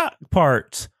fucking bike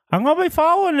parts. I'm going to be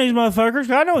following these motherfuckers.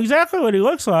 I know exactly what he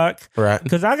looks like. Right.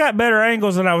 Because I got better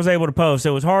angles than I was able to post. It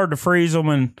was hard to freeze them.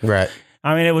 And right.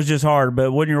 I mean, it was just hard.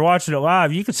 But when you're watching it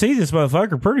live, you can see this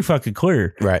motherfucker pretty fucking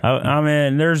clear. Right. I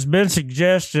mean, there's been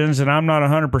suggestions, and I'm not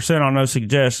 100% on those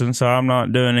suggestions, so I'm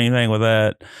not doing anything with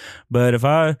that. But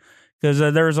because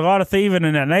there was a lot of thieving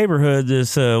in that neighborhood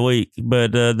this week,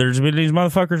 but there's been these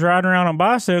motherfuckers riding around on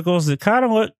bicycles that kind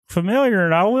of look familiar,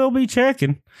 and I will be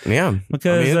checking. Yeah.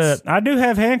 Because I do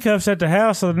have handcuffs at the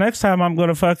house, so the next time I'm going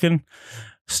to fucking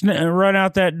run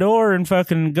out that door and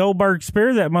fucking Goldberg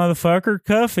spear that motherfucker,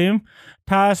 cuff him,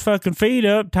 tie his fucking feet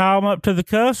up, tie him up to the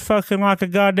cuffs, fucking like a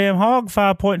goddamn hog,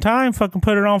 5-point time, fucking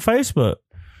put it on Facebook.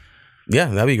 Yeah,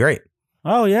 that'd be great.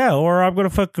 Oh, yeah, or I'm going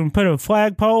to fucking put a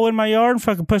flagpole in my yard and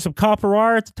fucking put some copper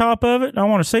wire at the top of it. I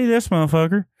want to see this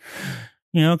motherfucker.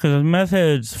 You know, because meth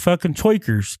heads, fucking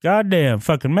tweakers. Goddamn,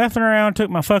 fucking messing around,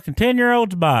 took my fucking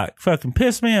 10-year-old's bike. Fucking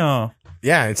pissed me off.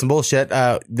 Yeah, it's some bullshit.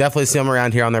 Definitely see them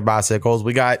around here on their bicycles.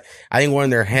 We got, I think one of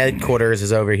their headquarters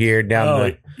is over here,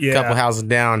 down a couple houses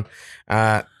down.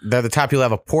 They're the type people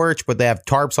have a porch, but they have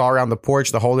tarps all around the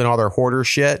porch to hold in all their hoarder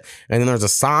shit. And then there's a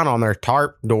sign on their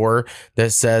tarp door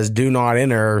that says "Do not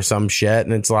enter" or some shit.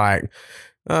 And it's like,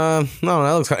 no,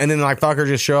 that looks. And then like fuckers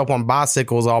just show up on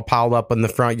bicycles all piled up in the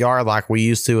front yard like we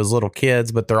used to as little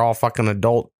kids, but they're all fucking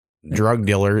adult drug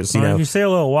dealers. You know, if you see a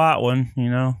little white one, you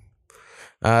know.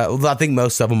 I think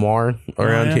most of them are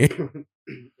around here.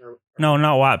 No,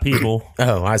 not white people.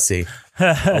 Oh, I see.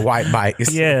 White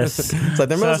bikes. Yes. It's like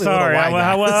they're mostly sorry, little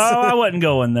white guys. I wasn't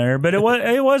going there, but it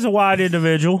was a white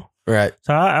individual. Right.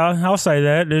 So I'll say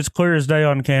that it's clear as day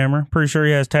on camera. Pretty sure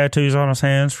he has tattoos on his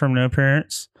hands from the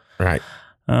appearance. Right.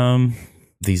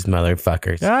 These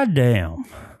motherfuckers. God damn.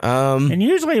 And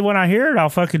usually when I hear it, I'll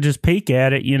fucking just peek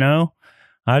at it, you know.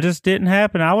 I just didn't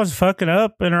happen. I was fucking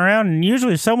up and around, and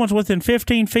usually if someone's within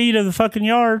 15 feet of the fucking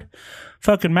yard,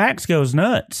 fucking Max goes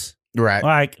nuts. Right.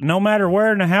 Like, no matter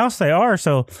where in the house they are.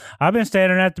 So I've been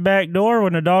standing at the back door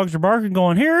when the dogs are barking,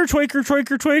 going, here, tweaker,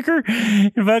 tweaker, tweaker,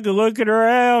 and fucking looking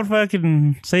around,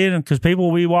 fucking seeing them, because people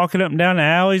will be walking up and down the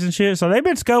alleys and shit. So they've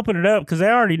been scoping it up because they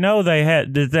already know they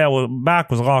had that bike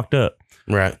was locked up.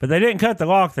 Right. But they didn't cut the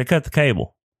lock, they cut the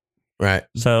cable. Right.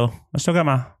 So I still got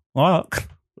my lock.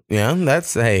 Yeah,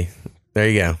 hey, there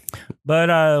you go. But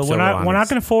when I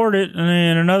can afford it, and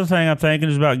then another thing I'm thinking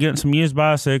is about getting some used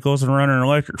bicycles and running an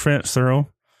electric fence through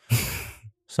them.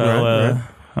 So Right.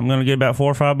 I'm going to get about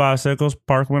 4 or 5 bicycles,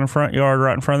 park them in the front yard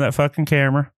right in front of that fucking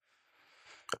camera.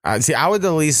 I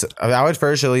would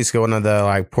first at least go into the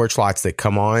like porch lights that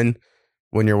come on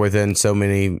when you're within so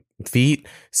many feet,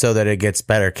 so that it gets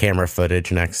better camera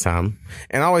footage next time.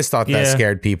 And I always thought that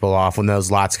scared people off when those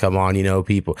lights come on, you know,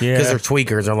 people, because they're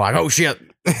tweakers are like, oh shit,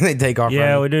 they take off.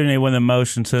 Yeah, we do need one of the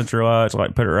motion sensor lights,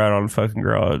 like put it right on the fucking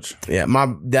garage. Yeah,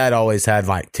 my dad always had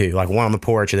like 2, like one on the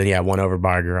porch and then he had one over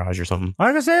by a garage or something.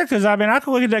 Like I said, because I mean, I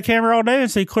could look at that camera all day and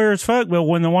see clear as fuck, but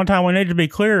when the one time we needed to be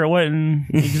clear, it wasn't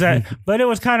exact. But it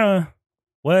was kind of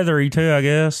weathery too, I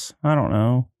guess. I don't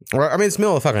know. Well, I mean, it's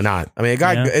middle of the fucking night. I mean,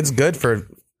 it's good for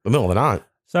the middle of the night.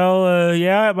 So,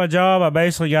 at my job, I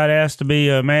basically got asked to be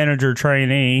a manager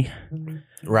trainee.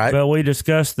 Right. But we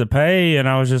discussed the pay, and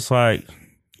I was just like,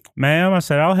 ma'am, I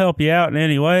said, I'll help you out in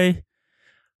any way,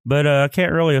 but I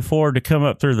can't really afford to come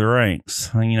up through the ranks.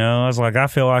 You know, I was like, I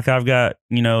feel like I've got,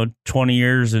 20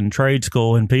 years in trade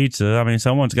school in pizza. I mean,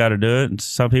 someone's got to do it, and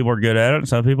some people are good at it, and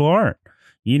some people aren't.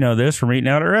 You know this from eating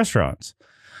out at restaurants.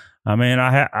 I mean,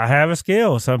 I have a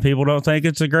skill. Some people don't think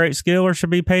it's a great skill or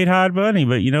should be paid high money,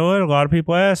 but you know what? A lot of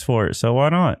people ask for it, so why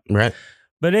not? Right.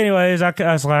 But anyways, I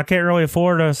was like, I can't really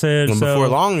afford it. I said, well, before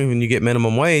long, when you get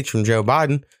minimum wage from Joe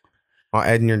Biden,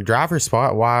 adding your driver's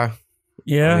spot, why?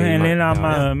 Yeah, and then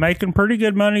I'm making pretty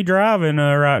good money driving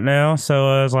right now, so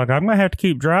I was like, I'm going to have to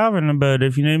keep driving, but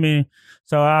if you need me.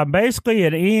 So I'm basically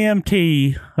an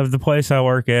EMT of the place I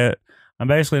work at. I'm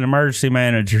basically an emergency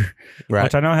manager, right.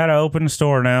 Which I know how to open the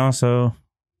store now, so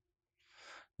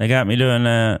they got me doing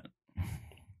that.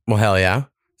 Well, hell yeah.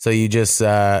 So you just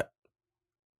like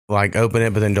open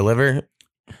it but then deliver?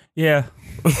 Yeah.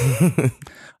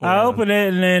 I open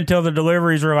it and then until the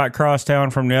deliveries are like cross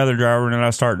town from the other driver, and then I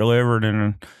start delivering,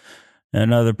 and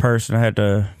another person I had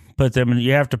to put them in.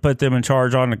 You have to put them in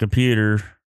charge on the computer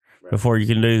before you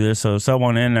can do this. So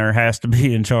someone in there has to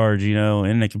be in charge,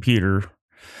 in the computer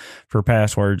for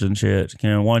passwords and shit.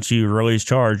 Once you release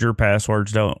charge, your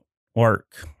passwords don't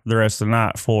work the rest of the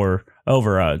night for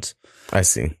overrides. I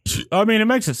see. I mean, it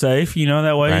makes it safe,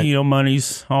 that way, right.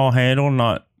 Money's all handled.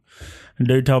 Not. A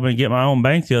dude told me to get my own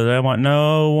bank the other day. I'm like,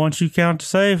 no, once you count the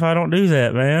safe, I don't do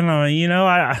that, man. I mean,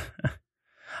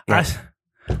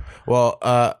 Well,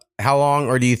 how long,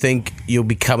 or do you think you'll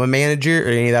become a manager, or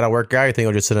any of that'll work out? Or you think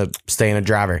you'll just stay in a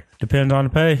driver? Depends on the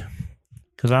pay.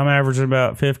 Because I'm averaging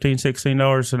about $15,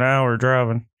 $16 an hour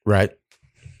driving. Right.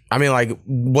 I mean, like,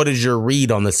 what is your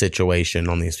read on the situation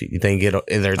on these people? You think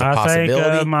there's a possibility?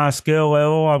 I think my skill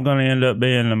level, I'm going to end up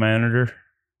being the manager.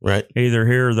 Right. Either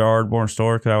here or the Ardborn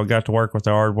store, because I got to work with the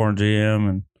Ardborn GM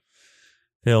and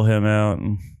fill him out.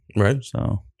 And right.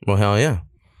 So. Well, hell yeah.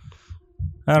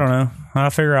 I don't know.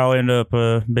 I figure I'll end up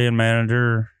being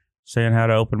manager, seeing how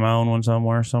to open my own one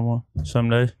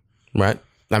someday. Right.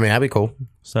 I mean, that'd be cool.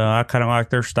 So I kind of like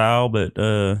their style, but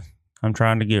I'm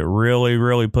trying to get really,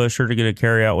 really push her to get a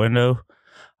carry-out window.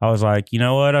 I was like, you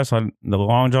know what? I saw the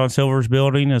Long John Silver's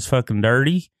building is fucking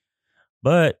dirty,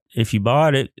 but if you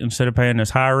bought it, instead of paying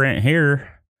this high rent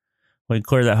here, we can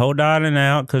clear that whole dining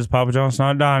out because Papa John's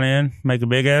not dining, make a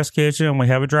big-ass kitchen, we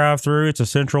have a drive-through. It's a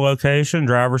central location.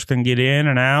 Drivers can get in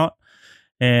and out,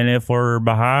 and if we're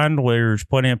behind, there's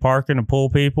plenty of parking to pull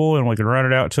people, and we can run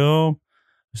it out to them.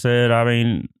 Said, I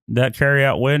mean, that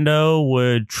carry-out window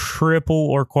would triple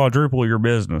or quadruple your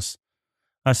business.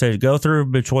 I said, go through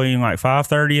between like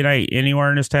 5:30 and 8, anywhere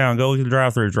in this town. Go to the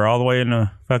drive-thrus. They're all the way in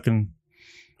the fucking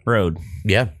road.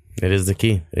 Yeah, it is the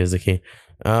key.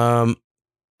 All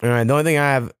right, the only thing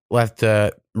I have left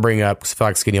to bring up, because I feel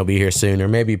like Skinny will be here soon, or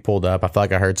maybe pulled up. I feel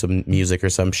like I heard some music or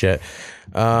some shit.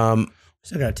 Still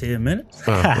got 10 minutes.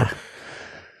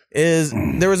 is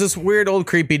there was this weird old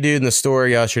creepy dude in the store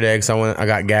yesterday because I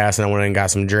got gas and I went and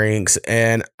got some drinks,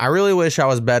 and I really wish I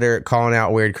was better at calling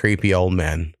out weird creepy old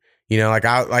men. You know,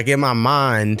 like in my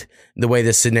mind, the way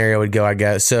this scenario would go, I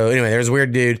guess. So anyway, there's a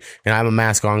weird dude, and I have a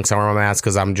mask on because I wear my mask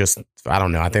because I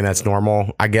don't know. I think that's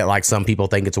normal. I get like some people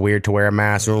think it's weird to wear a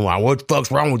mask. And I'm like, what the fuck's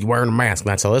wrong with you wearing a mask?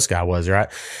 And that's how this guy was, right?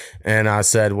 And I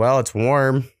said, well, it's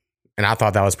warm. And I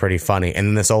thought that was pretty funny. And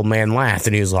then this old man laughed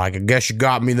and he was like, I guess you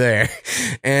got me there.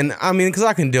 And I mean, because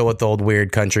I can deal with the old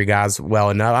weird country guys well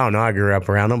enough. I don't know. I grew up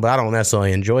around them, but I don't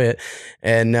necessarily enjoy it.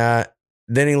 And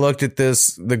then he looked at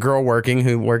the girl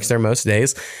who works there most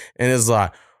days, and is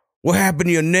like, what happened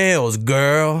to your nails,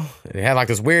 girl? And he had like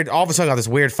this weird, all of a sudden got this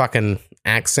weird fucking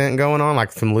accent going on,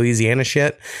 like from Louisiana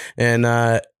shit. And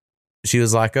she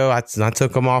was like, oh, I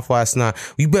took them off last night.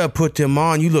 You better put them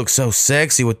on. You look so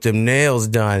sexy with them nails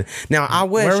done. Now, I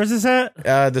wish. Where was this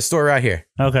at? The store right here.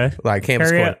 Okay. Like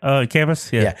Campus Court.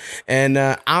 Campus? Yeah. And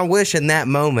I wish in that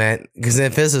moment, because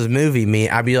if this is movie me,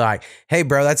 I'd be like, hey,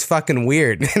 bro, that's fucking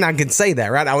weird. And I could say that,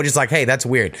 right? I would just like, hey, that's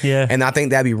weird. Yeah. And I think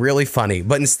that'd be really funny.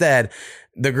 But instead,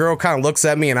 the girl kind of looks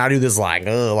at me and I do this like,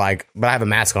 but I have a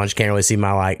mask on. She can't really see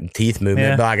my like teeth movement.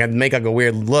 Yeah. But like, I make like a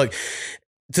weird look.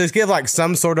 To give like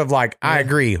some sort of like, I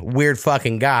agree, weird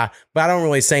fucking guy, but I don't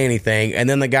really say anything. And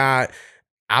then the guy,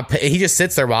 he just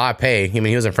sits there while I pay. I mean,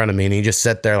 he was in front of me and he just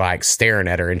sat there like staring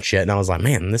at her and shit. And I was like,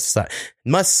 man, this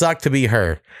must suck to be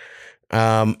her.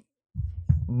 But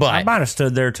I might have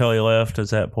stood there till he left at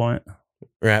that point.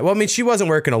 Right. Well, I mean, she wasn't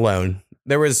working alone.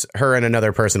 There was her and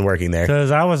another person working there. Because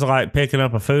I was like picking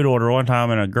up a food order one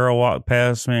time and a girl walked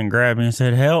past me and grabbed me and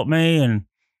said, help me. And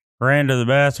ran to the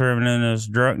bathroom, and then this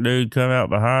drunk dude come out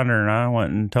behind her, and I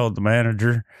went and told the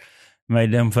manager,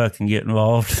 made them fucking get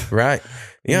involved. Right.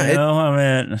 Yeah.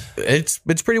 I mean, it's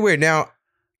pretty weird. Now,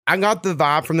 I got the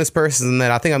vibe from this person that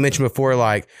I think I mentioned before.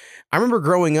 Like, I remember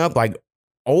growing up, like,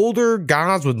 older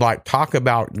guys would like talk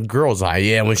about girls, like,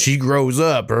 yeah, when she grows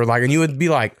up, or like, and you would be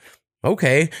like,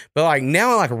 okay, but like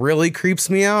now it like really creeps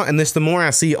me out. And this, the more I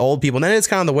see old people, and that is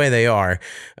kind of the way they are.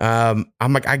 I'm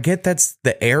like, I get that's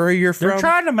the era you're from. They're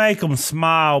trying to make them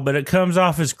smile, but it comes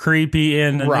off as creepy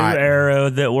in the new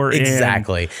era that we're in.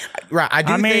 Exactly. Right.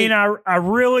 I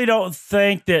really don't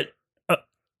think that.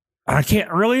 I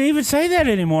can't really even say that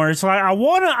anymore. It's like I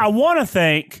want to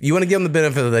think. You want to give them the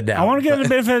benefit of the doubt. I want to give them the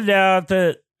benefit of the doubt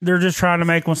that they're just trying to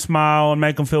make them smile and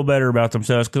make them feel better about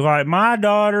themselves. Because like my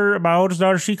oldest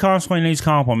daughter, she constantly needs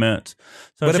compliments.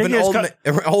 So but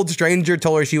if an old stranger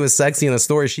told her she was sexy in a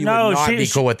store, she would not be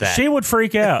cool with that. She would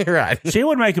freak out. Right. She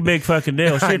would make a big fucking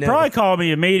deal. She'd probably call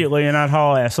me immediately and I'd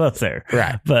haul ass up there.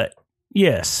 Right. But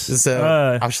yes. So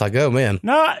I was just like, oh man.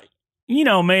 No, you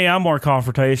know me, I'm more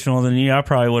confrontational than you. I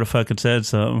probably would have fucking said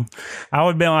something. I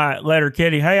would be like,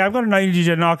 Letterkenny, hey, I'm going to need you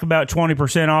to knock about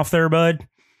 20% off there, bud.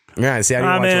 Right, see, I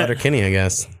didn't watch Letterkenny, I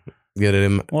guess. Get it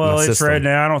in my it's system.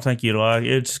 redneck. I don't think you'd like it.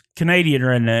 It's Canadian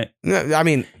redneck. No, I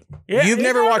mean, you've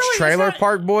never watched Trailer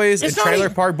Park Boys? And Trailer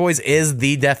Park Boys is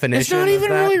the definition. It's not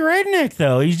even really redneck,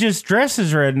 though. He just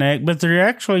dresses redneck, but they're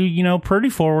actually, pretty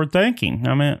forward thinking.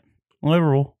 I mean,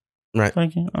 liberal. Right.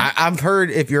 Thinking. I've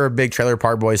heard if you're a big Trailer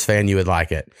Park Boys fan, you would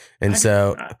like it. And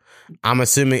I'm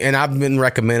assuming, and I've been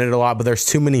recommended a lot, but there's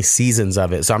too many seasons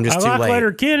of it, so I'm just too late. I like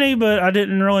Letterkenny, but I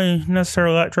didn't really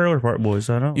necessarily like Trailer Park Boys.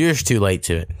 I don't. You're just too late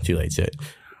to it.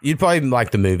 You'd probably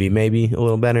like the movie maybe a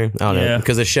little better. I don't know,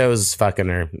 because the shows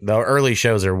the early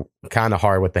shows are kind of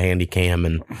hard with the handy cam,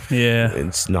 and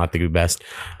it's not the best.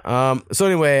 So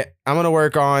anyway, I'm gonna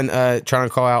work on trying to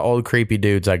call out old creepy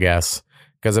dudes, I guess,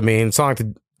 because I mean it's not like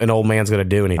an old man's gonna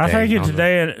do anything. I think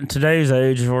in today's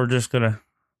age, we're just gonna.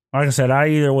 Like I said, I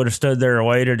either would have stood there or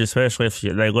waited, especially if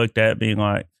they looked at me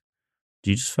like,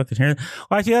 did you just fucking hear that?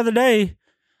 Like the other day,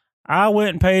 I went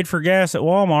and paid for gas at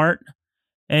Walmart,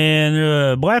 and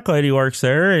a black lady works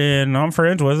there, and I'm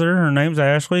friends with her. Her name's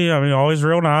Ashley. I mean, always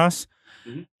real nice.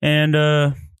 Mm-hmm.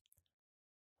 And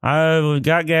I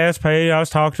got gas paid. I was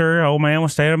talking to her. Old man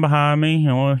was standing behind me.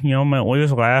 And, we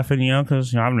was laughing,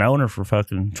 because I've known her for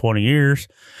fucking 20 years.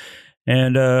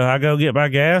 And I go get my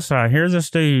gas, and I hear this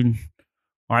dude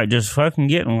like just fucking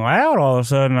getting loud all of a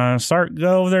sudden. I start to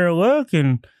go over there and look,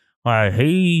 and like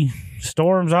he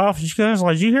storms off. And she goes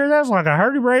like, "Did you hear that?" It's like I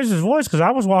heard him raise his voice because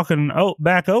I was walking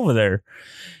back over there.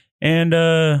 And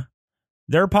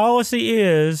their policy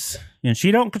is, and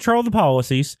she don't control the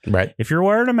policies. Right. If you're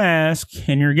wearing a mask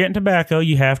and you're getting tobacco,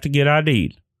 you have to get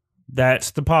ID'd.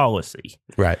 That's the policy.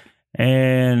 Right.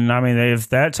 And I mean, if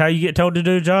that's how you get told to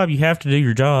do a job, you have to do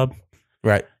your job.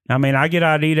 Right. I mean, I get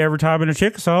ID'd every time in the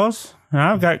Chickasaws.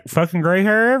 I've got fucking gray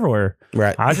hair everywhere.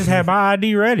 Right. I just have my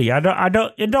ID ready.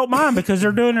 It don't mind because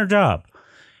they're doing their job.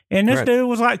 And this dude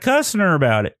was like cussing her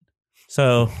about it.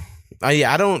 So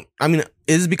Yeah, I mean,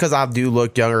 is it because I do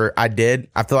look younger? I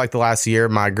feel like the last year,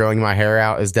 my growing my hair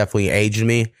out has definitely aged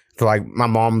me. I feel like my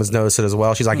mom has noticed it as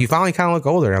well. She's like, you finally kind of look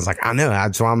older. And I was like, I know.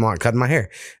 That's why I'm not cutting my hair.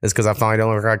 It's because I finally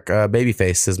don't look like a baby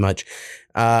face as much.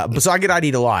 But so I get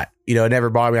ID'd a lot. You know, it never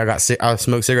bothered me. I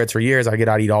smoked cigarettes for years. I get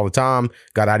ID'd all the time.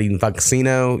 Got ID'd in fucking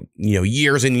casino,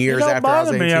 years and years after I was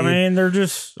 18. me. I mean, they're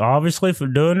just obviously for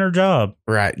doing their job.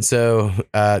 Right. So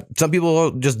some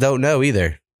people just don't know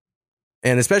either.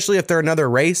 And especially if they're another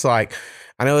race, like,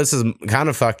 I know this is kind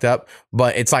of fucked up,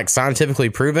 but it's like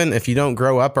scientifically proven. If you don't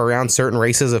grow up around certain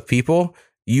races of people,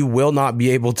 you will not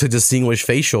be able to distinguish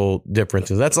facial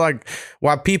differences. That's like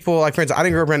why people, like, for instance, I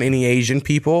didn't grow up around any Asian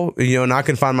people, and I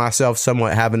can find myself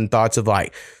somewhat having thoughts of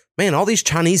like, man, all these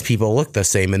Chinese people look the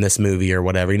same in this movie or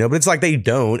whatever, but it's like they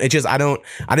don't. It's just I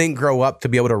didn't grow up to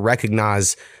be able to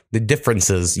recognize the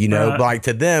differences, But like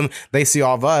to them, they see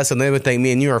all of us and they would think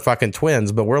me and you are fucking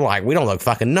twins, but we're like, we don't look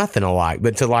fucking nothing alike.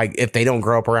 But to like, if they don't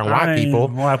grow up around white people,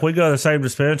 like we go to the same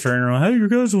dispensary and we're like, hey, your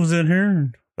cousin was in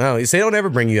here. Oh, you say they don't ever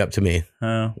bring you up to me.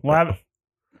 Well, I'm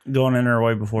going in there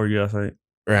way before you, I think.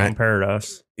 Right. In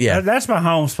Paradise. Yeah. That's my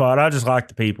home spot. I just like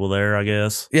the people there, I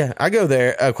guess. Yeah, I go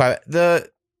there quite. The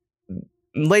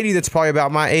lady that's probably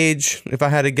about my age, if I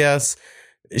had to guess,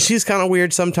 she's kind of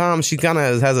weird sometimes. She kind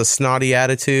of has a snotty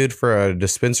attitude for a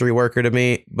dispensary worker to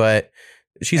me, but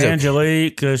she's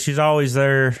Angelique, she's always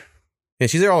there. Yeah,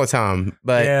 she's there all the time,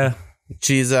 but yeah.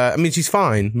 She's, she's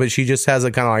fine, but she just has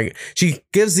a kind of like, she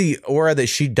gives the aura that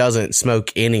she doesn't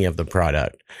smoke any of the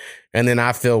product. And then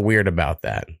I feel weird about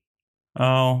that.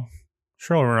 Oh,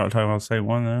 surely we're not talking about the same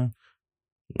one, though.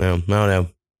 No, I don't know.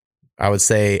 I would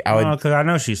say, because I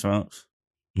know she smokes.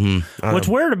 What's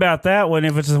weird about that one,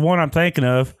 if it's the one I'm thinking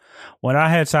of, when I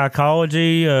had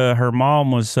psychology, her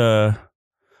mom was,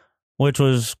 which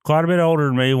was quite a bit older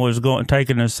than me, was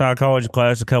taking a psychology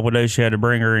class. A couple of days she had to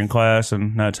bring her in class,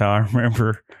 and that's how I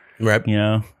remember. Right. So.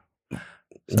 Yeah,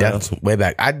 that's way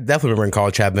back. I definitely remember in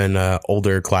college having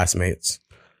older classmates.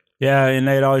 Yeah, and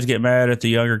they'd always get mad at the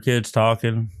younger kids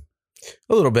talking.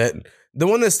 A little bit. The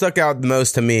one that stuck out the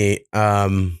most to me,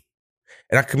 and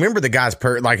I can remember the guy's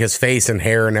like his face and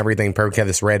hair and everything. Perk had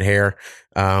this red hair,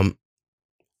 and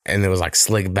it was like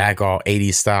slicked back, all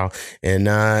 80s style.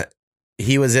 And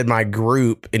he was in my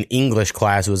group in English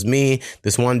class. It was me,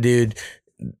 this one dude,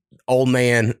 old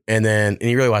man, and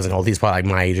he really wasn't old. He's probably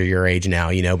like my age or your age now,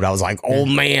 but I was like old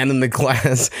man in the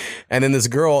class. And then this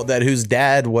girl whose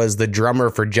dad was the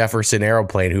drummer for Jefferson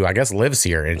Airplane, who I guess lives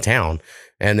here in town.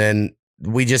 And then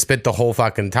we just spent the whole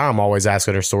fucking time always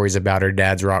asking her stories about her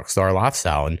dad's rock star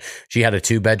lifestyle. And she had a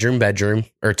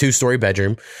 2-story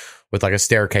bedroom with like a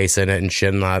staircase in it and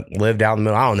shit. And I lived out in the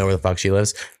middle. I don't know where the fuck she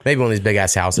lives. Maybe one of these big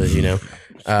ass houses,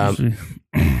 But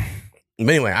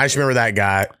anyway, I just remember that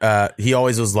guy. He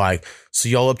always was like, so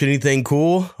y'all up to anything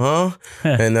cool? Huh?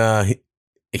 And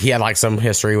he had like some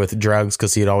history with drugs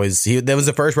because that was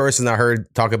the first person I heard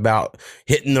talk about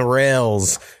hitting the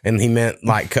rails. And he meant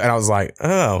like, and I was like,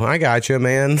 oh, I got you,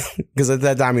 man. Because at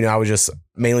that time, I was just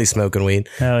mainly smoking weed.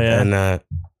 Hell yeah. And,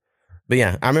 but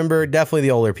yeah, I remember definitely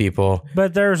the older people.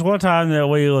 But there was one time that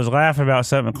we was laughing about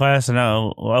something in class, and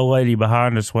a lady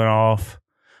behind us went off.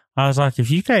 I was like, if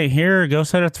you can't hear, go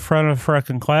sit at the front of the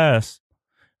fucking class.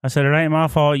 I said, it ain't my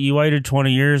fault. You waited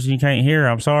 20 years and you can't hear.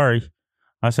 I'm sorry.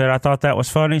 I said, I thought that was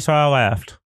funny, so I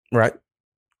laughed. Right.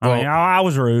 I mean, I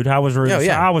was rude. I was rude. Oh,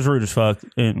 yeah. I was rude as fuck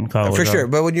in college. For sure.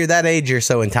 But when you're that age, you're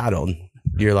so entitled.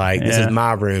 You're like, this is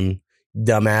my room.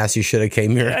 Dumbass, you should have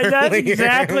came here. That's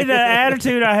exactly the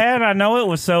attitude I had. I know it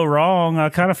was so wrong. I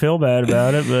kind of feel bad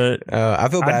about it, but I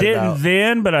feel bad. I didn't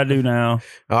then, but I do now.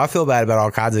 Oh, I feel bad about all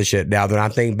kinds of shit now. When I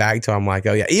think back to, I'm like,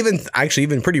 oh yeah.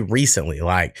 Even pretty recently,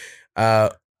 like I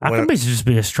can just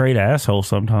be a straight asshole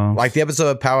sometimes. Like the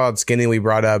episode of Power Out Skinny, we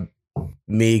brought up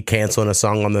me canceling a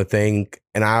song on the thing,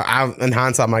 and I in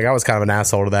hindsight, I'm like, I was kind of an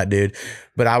asshole to that dude,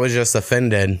 but I was just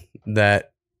offended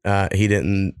that he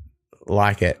didn't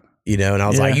like it. And I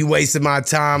was like, you wasted my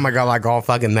time. I got like all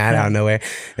fucking mad out of nowhere.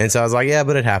 And so I was like, yeah,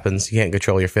 but it happens. You can't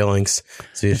control your feelings.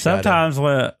 So sometimes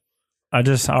when I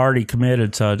just already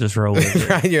committed, so I just roll with it.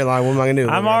 Right? You're like, what am I going to do?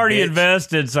 I'm already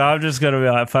invested, so I'm just going to be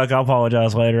like, fuck, I'll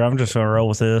apologize later. I'm just going to roll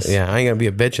with this. Yeah, I ain't going to be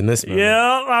a bitch in this moment.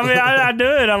 Yeah, I mean, I do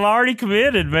it. I'm already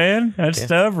committed, man. That's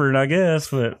stubborn, I guess.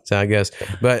 But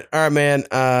all right, man,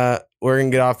 we're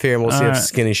going to get off here and we'll see if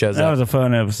Skinny shows up. That was a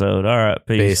fun episode. All right,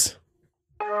 peace.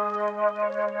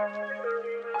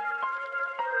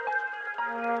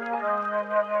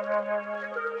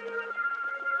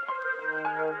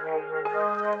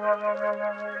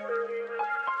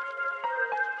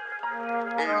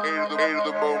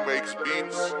 The Mo makes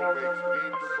beats.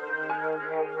 Thank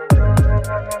you.